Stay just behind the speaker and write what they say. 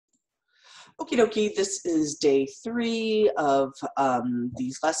Okie dokie, this is day 3 of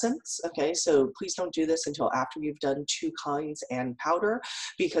these lessons. Okay, so please don't do this until after you've done 2 kinds and powder,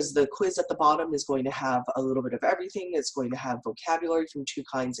 because the quiz at the bottom is going to have a little bit of everything. It's going to have vocabulary from 2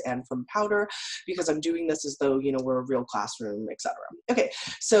 kinds and from powder, because I'm doing this as though, you know, we're a real classroom, etc. Okay,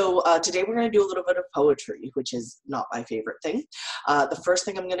 so today we're going to do a little bit of poetry, which is not my favorite thing. The first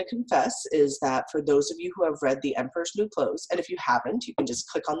thing I'm going to confess is that for those of you who have read The Emperor's New Clothes, and if you haven't, you can just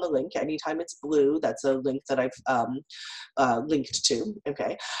click on the link anytime it's blue. That's a link that I've linked to.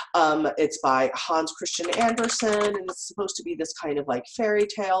 Okay, it's by Hans Christian Andersen, and it's supposed to be this kind of like fairy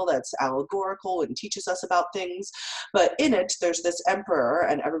tale that's allegorical and teaches us about things. But in it, there's this emperor,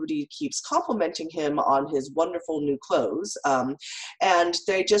 and everybody keeps complimenting him on his wonderful new clothes. And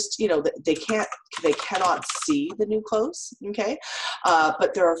they just, you know, they cannot see the new clothes. Okay,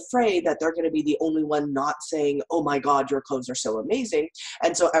 but they're afraid that they're going to be the only one not saying, "Oh my God, your clothes are so amazing,"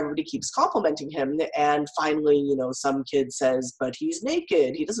 and so everybody keeps complimenting him, and finally, you know, some kid says, "But he's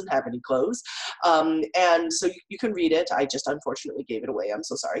naked, he doesn't have any clothes," and so you can read it. I just unfortunately gave it away. I'm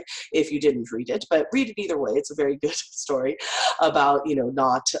so sorry if you didn't read it, but read it either way. It's a very good story about, you know,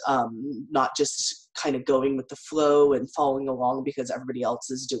 not just kind of going with the flow and following along because everybody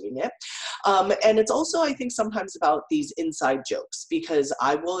else is doing it. And it's also, I think, sometimes about these inside jokes, because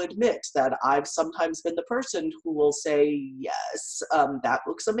I will admit that I've sometimes been the person who will say, "Yes, that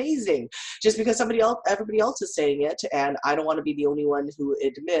looks amazing," just because everybody else is saying it, and I don't want to be the only one who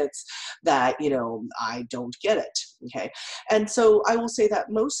admits that, you know, I don't get it. Okay, and so I will say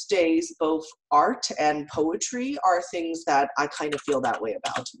that most days, both art and poetry are things that I kind of feel that way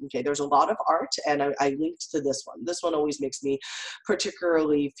about. Okay, there's a lot of art, and I linked to this one. This one always makes me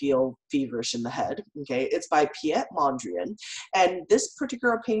particularly feel feverish in the head. Okay, it's by Piet Mondrian, and this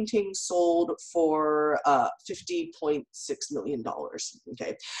particular painting sold for $50.6 million.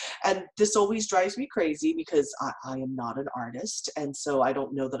 Okay, and this always drives me crazy because I am not an artist, and so I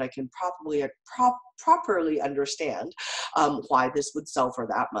don't know that I can properly understand why this would sell for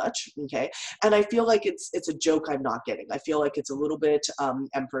that much. Okay, and I feel like it's a joke I'm not getting. I feel like it's a little bit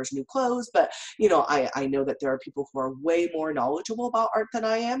Emperor's New Clothes, but you know, I know that there are people who are way more knowledgeable about art than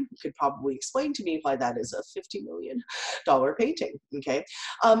I am, who could probably explain to me why that is a $50 million painting. Okay,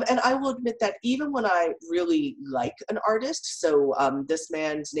 and I will admit that even when I really like an artist, so this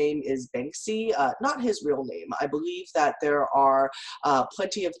man's name is Banksy, not his real name. I believe that there are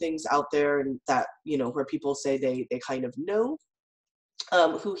plenty of things out there and that, you know, where people say they kind of know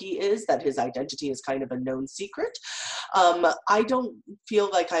who he is, that his identity is kind of a known secret. I don't feel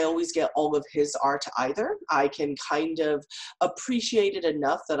like I always get all of his art either. I can kind of appreciate it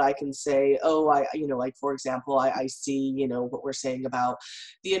enough that I can say, oh, you know, like for example, I see, you know, what we're saying about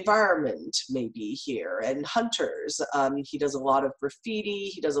the environment maybe here, and hunters. He does a lot of graffiti.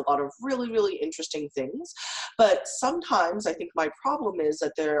 He does a lot of really, really interesting things. But sometimes I think my problem is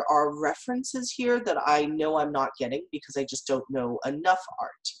that there are references here that I know I'm not getting because I just don't know enough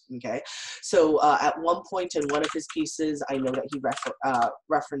art. Okay, so at one point in one of his pieces, I know that he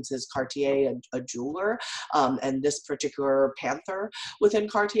references Cartier, a jeweler, and this particular panther within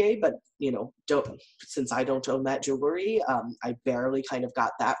Cartier, but you know, since I don't own that jewelry, I barely kind of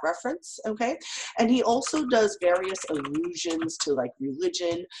got that reference. Okay, and he also does various allusions to like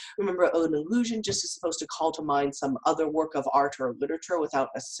religion. Remember, an allusion just is supposed to call to mind some other work of art or literature without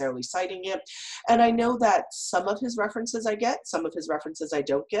necessarily citing it. And I know that some of his references I get, some of his references I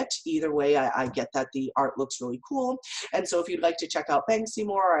don't get. Either way, I get that the art looks really cool. And so if you'd like to check out Banksy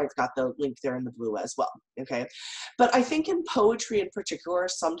more, I've got the link there in the blue as well. Okay, but I think in poetry in particular,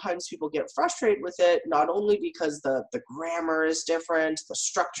 sometimes people get frustrated with it, not only because the grammar is different, the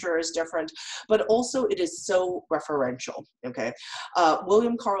structure is different, but also it is so referential. Okay,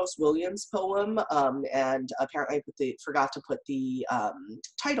 William Carlos Williams' poem, and apparently I forgot to put the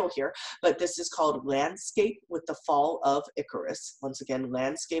title here, but this is called Landscape with the Fall of Icarus. Once again,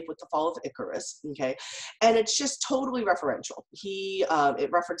 Landscape with the Fall of Icarus. Okay, and it's just totally referential.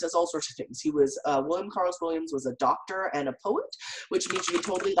 It references all sorts of things. He was William Carlos Williams was a doctor and a poet, which means you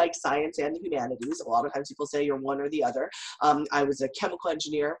totally like science and the humanities. A lot of times people say you're one or the other. I was a chemical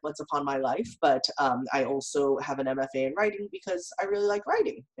engineer once upon my life, but I also have an MFA in writing because I really like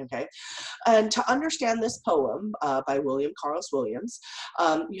writing. Okay, and to understand this poem by William Carlos Williams,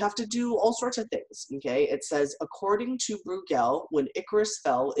 you have to do all sorts of things. Okay, it says, according to Bruegel, when Icarus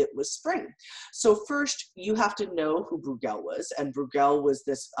fell, it was spring. So first, you have to know who Bruegel was, and Bruegel was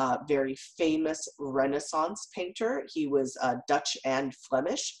this very famous Renaissance painter. He was Dutch and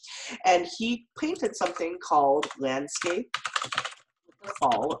Flemish, and he painted something called Landscape The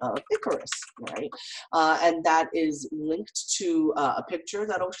Fall of Icarus, right? And that is linked to a picture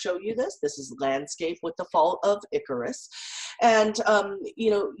that'll show you this. This is landscape with the Fall of Icarus. And,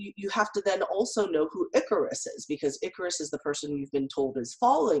 you know, you have to then also know who Icarus is, because Icarus is the person you've been told is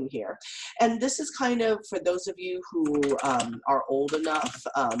falling here. And this is kind of, for those of you who are old enough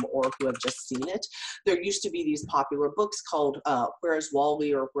or who have just seen it, there used to be these popular books called Where's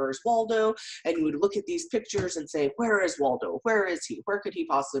Wally or Where's Waldo? And you would look at these pictures and say, where is Waldo? Where is he? Where could he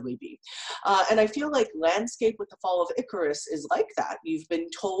possibly be? And I feel like landscape with the Fall of Icarus is like that. You've been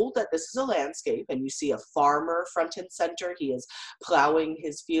told that this is a landscape, and you see a farmer front and center. He is plowing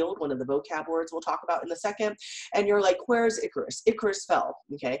his field, one of the vocab words we'll talk about in a second. And you're like, where's Icarus? Icarus fell,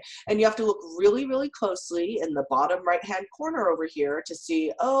 okay? And you have to look really, really closely in the bottom right-hand corner over here to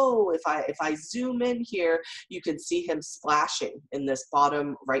see, oh, if I zoom in here, you can see him splashing in this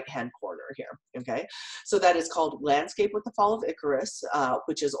bottom right-hand corner here, okay? So that is called Landscape with the Fall of Icarus,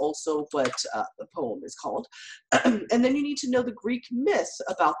 which is also what the poem is called. And then you need to know the Greek myth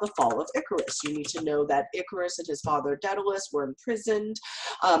about the fall of Icarus. You need to know that Icarus and his father Daedalus were imprisoned,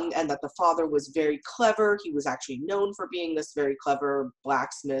 and that the father was very clever. He was actually known for being this very clever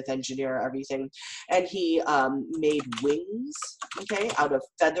blacksmith, engineer, everything. And he made wings, okay, out of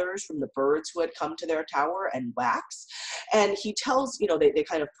feathers from the birds who had come to their tower and wax. And he tells, you know, they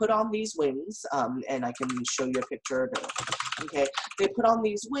kind of put on these wings, and I can show you a picture of it. Okay, they put on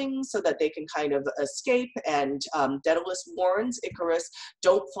these wings so that they can kind of escape, and Daedalus warns Icarus,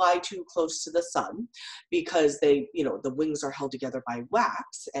 don't fly too close to the sun, because they, you know, the wings are held together by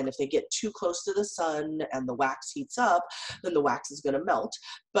wax, and if they get too close to the sun and the wax heats up, then the wax is going to melt.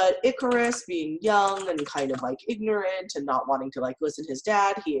 But Icarus, being young and kind of like ignorant and not wanting to like listen to his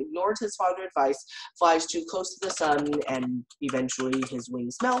dad, he ignored his father's advice, flies too close to the sun, and eventually his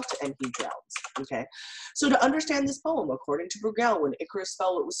wings melt and he drowns. Okay, so to understand this poem, according to Bruegel, when Icarus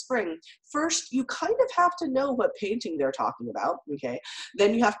fell, it was spring. First, you kind of have to know what painting they're talking about, okay?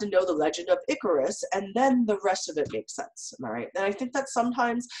 Then you have to know the legend of Icarus, and then the rest of it makes sense, all right? And I think that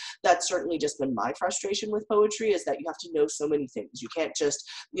sometimes that's certainly just been my frustration with poetry, is that you have to know so many things. You can't just,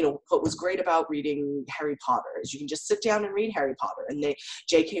 you know, what was great about reading Harry Potter is you can just sit down and read Harry Potter, and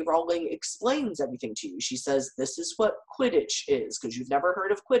J.K. Rowling explains everything to you. She says, this is what Quidditch is, because you've never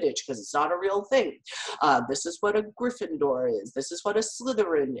heard of Quidditch, because it's not a real thing. This is what a Gryffindor is. This is what a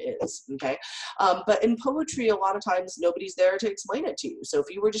Slytherin is, okay? But in poetry, a lot of times, nobody's there to explain it to you. So if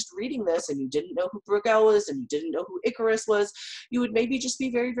you were just reading this and you didn't know who Bruegel was and you didn't know who Icarus was, you would maybe just be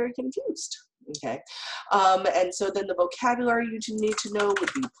very, very confused. Okay, and so then the vocabulary you need to know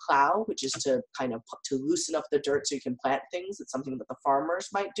would be plow, which is to kind of to loosen up the dirt so you can plant things. It's something that the farmers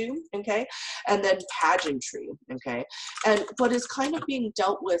might do, okay? And then pageantry, okay? And what is kind of being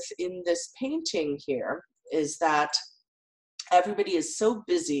dealt with in this painting here is that everybody is so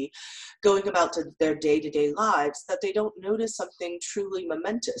busy going about to their day-to-day lives that they don't notice something truly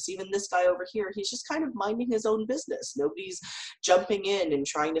momentous. Even this guy over here, he's just kind of minding his own business. Nobody's jumping in and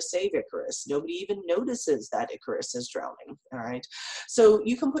trying to save Icarus. Nobody even notices that Icarus is drowning, all right? So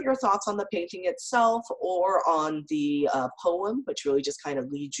you can put your thoughts on the painting itself or on the poem, which really just kind of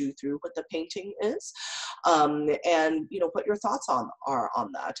leads you through what the painting is. And, you know, what your thoughts are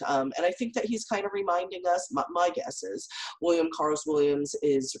on that. And I think that he's kind of reminding us, my guess is, William Carlos Williams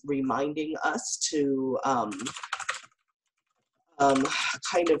is reminding us to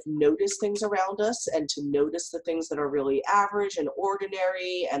kind of notice things around us and to notice the things that are really average and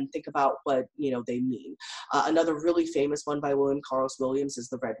ordinary and think about what, you know, they mean. Another really famous one by William Carlos Williams is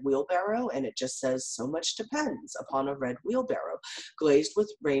The Red Wheelbarrow, and it just says, so much depends upon a red wheelbarrow glazed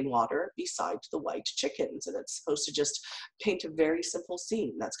with rainwater beside the white chickens. And it's supposed to just paint a very simple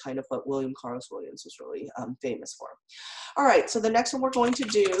scene. That's kind of what William Carlos Williams was really famous for. All right, so the next one we're going to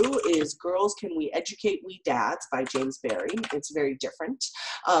do is Girls, Can We Educate We Dads by James Barrie. It's very different.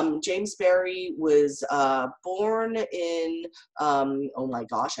 James Barrie was born in, oh my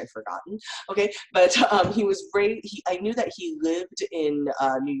gosh, I've forgotten. Okay, but he was raised, I knew that he lived in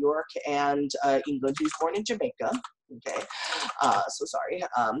New York and England. He was born in Jamaica. Okay, so sorry.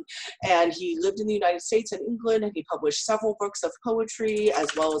 And he lived in the United States and England, and he published several books of poetry as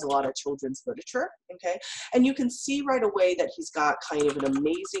well as a lot of children's literature. Okay, and you can see right away that he's got kind of an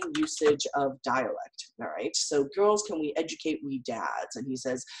amazing usage of dialect. All right, so Girls, Can We Educate We Dads? And he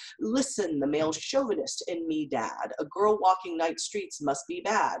says, listen, the male chauvinist in me, dad. A girl walking night streets must be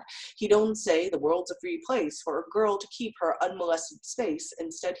bad. He don't say the world's a free place for a girl to keep her unmolested space.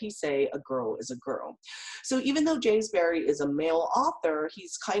 Instead, he say a girl is a girl. So even though James James Barrie is a male author,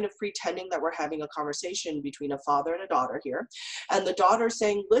 he's kind of pretending that we're having a conversation between a father and a daughter here. And the daughter's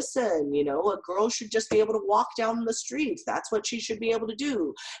saying, listen, you know, a girl should just be able to walk down the street. That's what she should be able to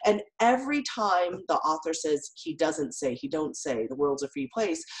do. And every time the author says he doesn't say, he don't say, the world's a free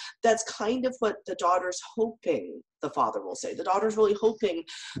place, that's kind of what the daughter's hoping the father will say. The daughter's really hoping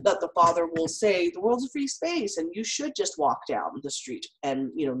that the father will say, the world's a free space and you should just walk down the street and,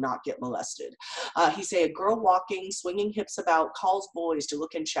 you know, not get molested. He say, a girl walking, swinging hips about, calls boys to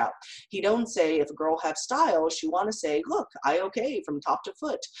look and shout. He don't say, if a girl have style, she want to say, look, I okay from top to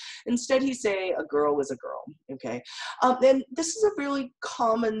foot. Instead, he say, a girl is a girl, okay? And this is a really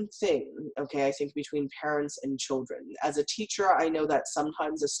common thing, okay, I think between parents and children. As a teacher, I know that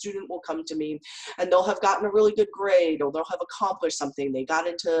sometimes a student will come to me and they'll have gotten a really good grade, or they'll have accomplished something. They got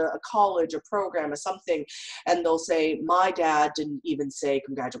into a college, a program, or something, and they'll say, my dad didn't even say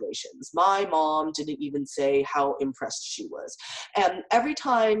congratulations. My mom didn't even say how impressed she was. And every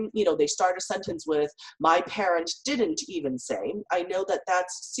time, you know, they start a sentence with, my parent didn't even say, I know that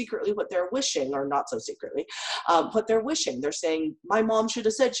that's secretly what they're wishing, or not so secretly, what they're wishing. They're saying, my mom should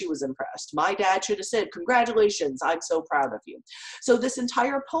have said she was impressed. My dad should have said, congratulations, I'm so proud of you. So this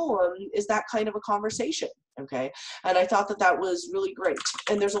entire poem is that kind of a conversation. Okay, and I thought that that was really great.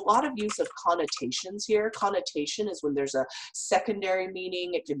 And there's a lot of use of connotations here. Connotation is when there's a secondary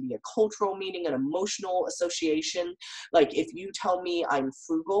meaning. It can be a cultural meaning, an emotional association. Like if you tell me I'm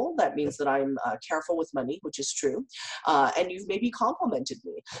frugal, that means that I'm careful with money, which is true. And you've maybe complimented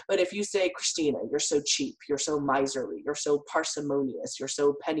me. But if you say, Christina, you're so cheap, you're so miserly, you're so parsimonious, you're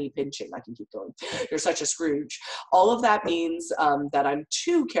so penny pinching, I can keep going, you're such a Scrooge. All of that means that I'm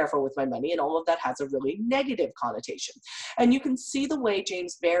too careful with my money, and all of that has a really negative connotation. And you can see the way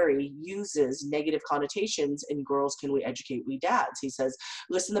James Barrie uses negative connotations in Girls Can We Educate We Dads. He says,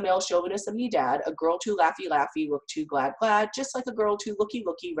 listen the male chauvinist of me dad, a girl too laughy laughy, look too glad glad, just like a girl too looky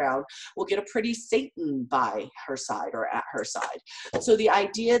looky round will get a pretty Satan by her side or at her side. So the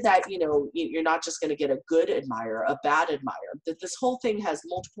idea that, you know, you're not just going to get a good admirer, a bad admirer, that this whole thing has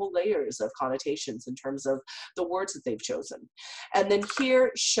multiple layers of connotations in terms of the words that they've chosen. And then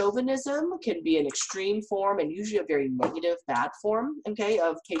here, chauvinism can be an extreme form and usually a very negative, bad form, okay,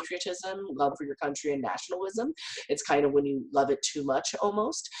 of patriotism, love for your country, and nationalism. It's kind of when you love it too much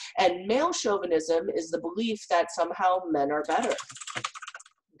almost. And male chauvinism is the belief that somehow men are better.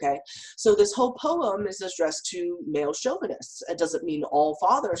 Okay, so this whole poem is addressed to male chauvinists. It doesn't mean all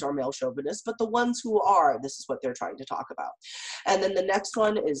fathers are male chauvinists, but the ones who are, this is what they're trying to talk about. And then the next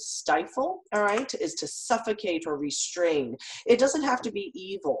one is stifle, all right, is to suffocate or restrain. It doesn't have to be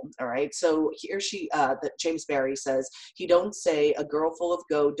evil, all right? So here that James Barrie says, he don't say a girl full of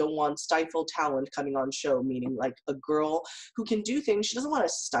go don't want stifle talent coming on show, meaning like a girl who can do things, she doesn't want to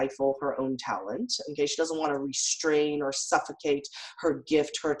stifle her own talent, okay? She doesn't want to restrain or suffocate her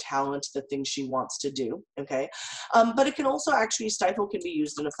gift, her talent, the things she wants to do, okay? But it can also actually, stifle can be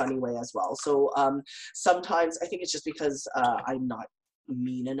used in a funny way as well. So sometimes, I think it's just because I'm not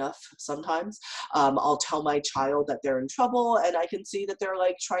mean enough sometimes. I'll tell my child that they're in trouble and I can see that they're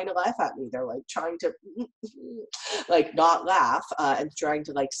like trying to laugh at me. They're like trying to like not laugh and trying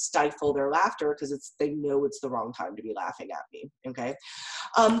to like stifle their laughter because they know it's the wrong time to be laughing at me, okay?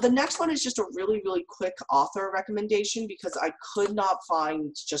 The next one is just a really, really quick author recommendation because I could not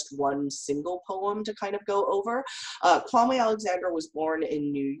find just one single poem to kind of go over. Kwame Alexander was born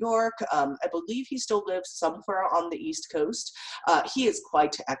in New York. I believe he still lives somewhere on the East Coast. He is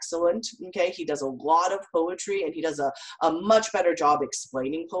quite excellent, okay? He does a lot of poetry and he does a much better job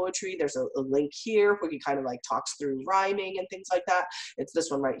explaining poetry. There's a link here where he kind of like talks through rhyming and things like that. It's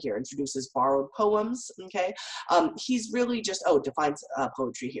this one right here, introduces borrowed poems, okay? He's really just, defines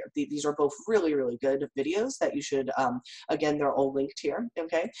poetry here. These are both really, really good videos that you should, again, they're all linked here,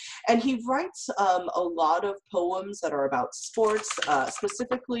 okay? And he writes a lot of poems that are about sports.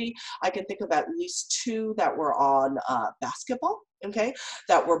 Specifically, I can think of at least two that were on basketball, okay,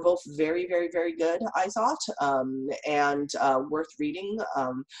 that were both very, very, very good, I thought, and worth reading.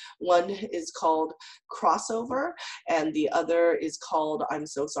 One is called Crossover, and the other is called I'm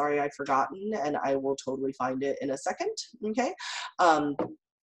So Sorry I've Forgotten, and I will totally find it in a second, okay?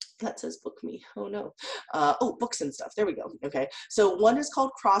 That says book me. Oh no. Books and stuff. There we go. Okay. So one is called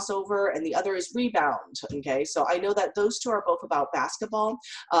Crossover and the other is Rebound. Okay. So I know that those two are both about basketball.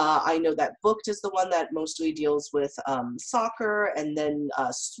 I know that Booked is the one that mostly deals with soccer, and then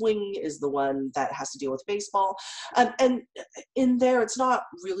Swing is the one that has to deal with baseball. And in there, it's not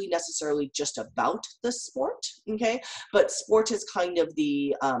really necessarily just about the sport. Okay. But sport is kind of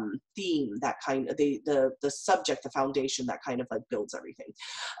the theme, that kind of the subject, the foundation that kind of like builds everything.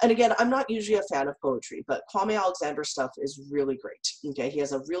 And And again, I'm not usually a fan of poetry, but Kwame Alexander's stuff is really great. Okay, he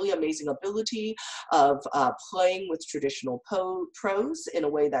has a really amazing ability of playing with traditional prose in a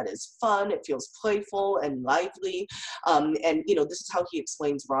way that is fun. It feels playful and lively. And you know, this is how he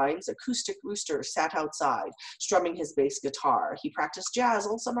explains rhymes. Acoustic rooster sat outside, strumming his bass guitar. He practiced jazz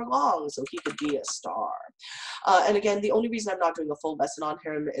all summer long so he could be a star. And again, the only reason I'm not doing a full lesson on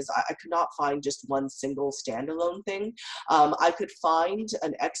him is I could not find just one single standalone thing. I could find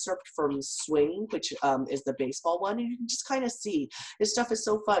an excerpt from Swing, which is the baseball one, and you can just kind of see his stuff is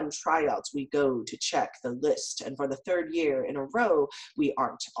so fun. Tryouts, we go to check the list, and for the third year in a row, we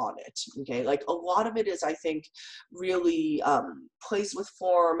aren't on it. Okay, like a lot of it is, I think, really plays with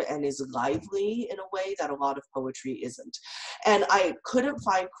form and is lively in a way that a lot of poetry isn't. And I couldn't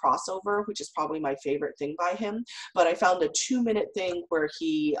find crossover, which is probably my favorite thing by him, but I found a 2-minute thing where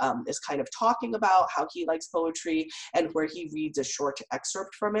he is kind of talking about how he likes poetry and where he reads a short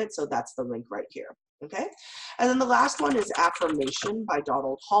excerpt from it. So that's the link right here. Okay, and then the last one is Affirmation by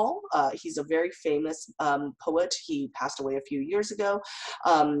Donald Hall. He's a very famous poet. He passed away a few years ago.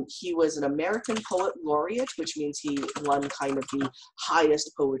 He was an American Poet Laureate, which means he won kind of the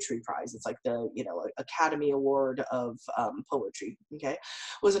highest poetry prize. It's like the, you know, Academy Award of poetry. Okay,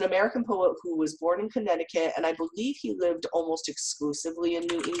 was an American poet who was born in Connecticut, and I believe he lived almost exclusively in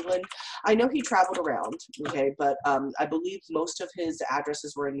New England. I know he traveled around, okay, but I believe most of his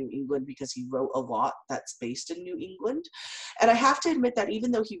addresses were in New England because he wrote a lot that's based in New England. And I have to admit that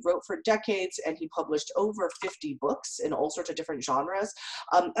even though he wrote for decades and he published over 50 books in all sorts of different genres,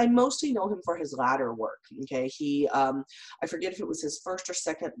 I mostly know him for his latter work. Okay, he, I forget if it was his first or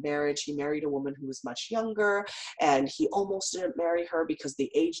second marriage, he married a woman who was much younger, and he almost didn't marry her because the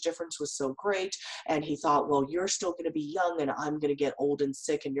age difference was so great, and he thought, well, you're still going to be young and I'm going to get old and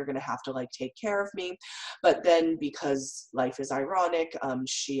sick and you're going to have to like take care of me. But then, because life is ironic,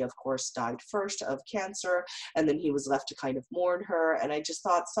 she of course died first of cancer, and then he was left to kind of mourn her. And I just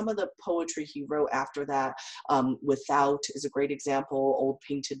thought some of the poetry he wrote after that, Without is a great example, Old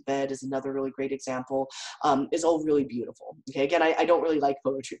Painted Bed is another really great example, is all really beautiful. Okay, again, I don't really like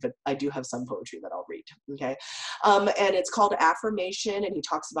poetry, but I do have some poetry that I'll read. Okay, and it's called Affirmation, and he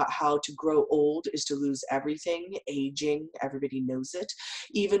talks about how to grow old is to lose everything. Aging, everybody knows it.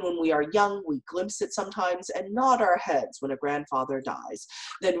 Even when we are young, we glimpse it sometimes and nod our heads when a grandfather dies.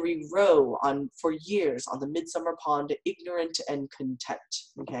 Then we row on for years on the midsummer pond, ignorant and content.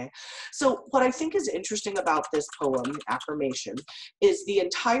 Okay, so what I think is interesting about this poem, Affirmation, is the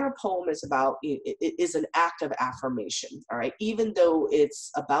entire poem is about, it is an act of affirmation. All right, even though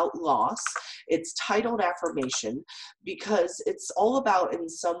it's about loss, it's titled Affirmation because it's all about, in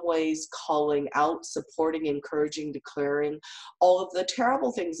some ways, calling out, supporting, encouraging, declaring all of the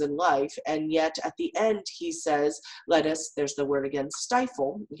terrible things in life. And yet at the end he says, let us, there's the word again,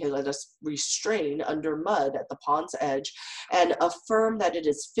 stifle, okay, let us restrain under mud at the pond's edge and affirm that it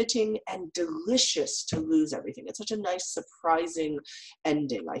is fitting and delicious to lose everything. It's such a nice, surprising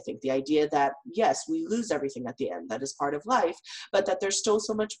ending, I think. The idea that, yes, we lose everything at the end, that is part of life, but that there's still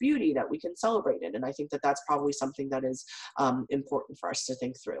so much beauty that we can celebrate it. And I think that that's probably something that is important for us to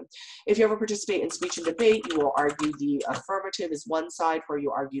think through. If you ever participate in speech and debate, you will argue the affirmative is one side where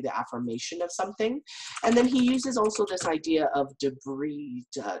you argue the affirmation of something. And then he uses also this idea of debris,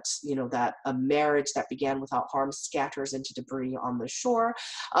 you know, that a marriage that began without harm scatters into debris on the shore.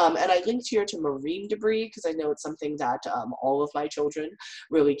 And I linked here to marine debris because I know it's something that all of my children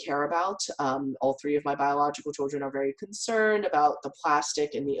really care about. All three of my biological children are very concerned about the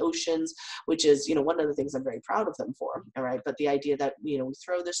plastic in the oceans, which is, you know, one of the things I'm very proud of them for. All right, but the idea that, you know, we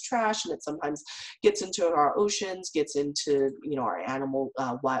throw this trash and it sometimes gets into our oceans, gets into, you know, our animal,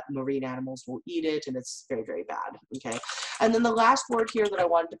 marine animals will eat it, and it's very, very bad. Okay, and then the last word here that I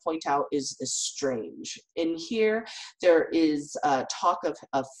wanted to point out is estrange. In here, there is talk of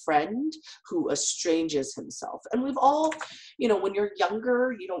a friend who estranges himself, and we've all, you know, when you're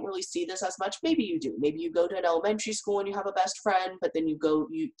younger, you don't really see this as much. Maybe you do. Maybe you go to an elementary school and you have a best friend, but then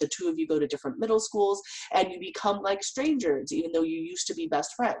the two of you go to different middle schools and you become like strangers, even though you used to be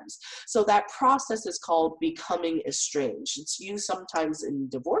best friends. So that process is called becoming estranged. It's used sometimes in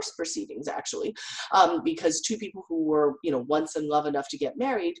divorce proceedings, actually, because two people who were, you know, once in love enough to get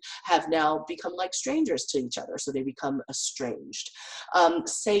married have now become like strangers to each other, so they become estranged.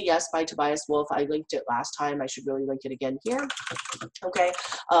 Say Yes by Tobias Wolff, I linked it last time, I should really link it again here. Okay,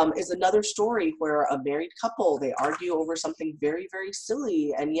 is another story where a married couple, they argue over something very, very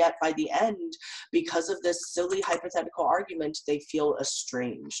silly, and yet by the end, because of this silly hypothetical argument, they feel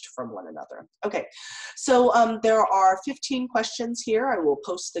estranged from one another. Okay, so there are 15 questions here. I will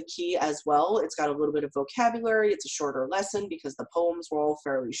post the key as well. It's got a little bit of vocabulary. It's a shorter lesson. lesson because the poems were all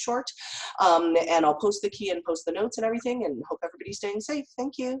fairly short. And I'll post the key and post the notes and everything, and hope everybody's staying safe.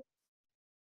 Thank you.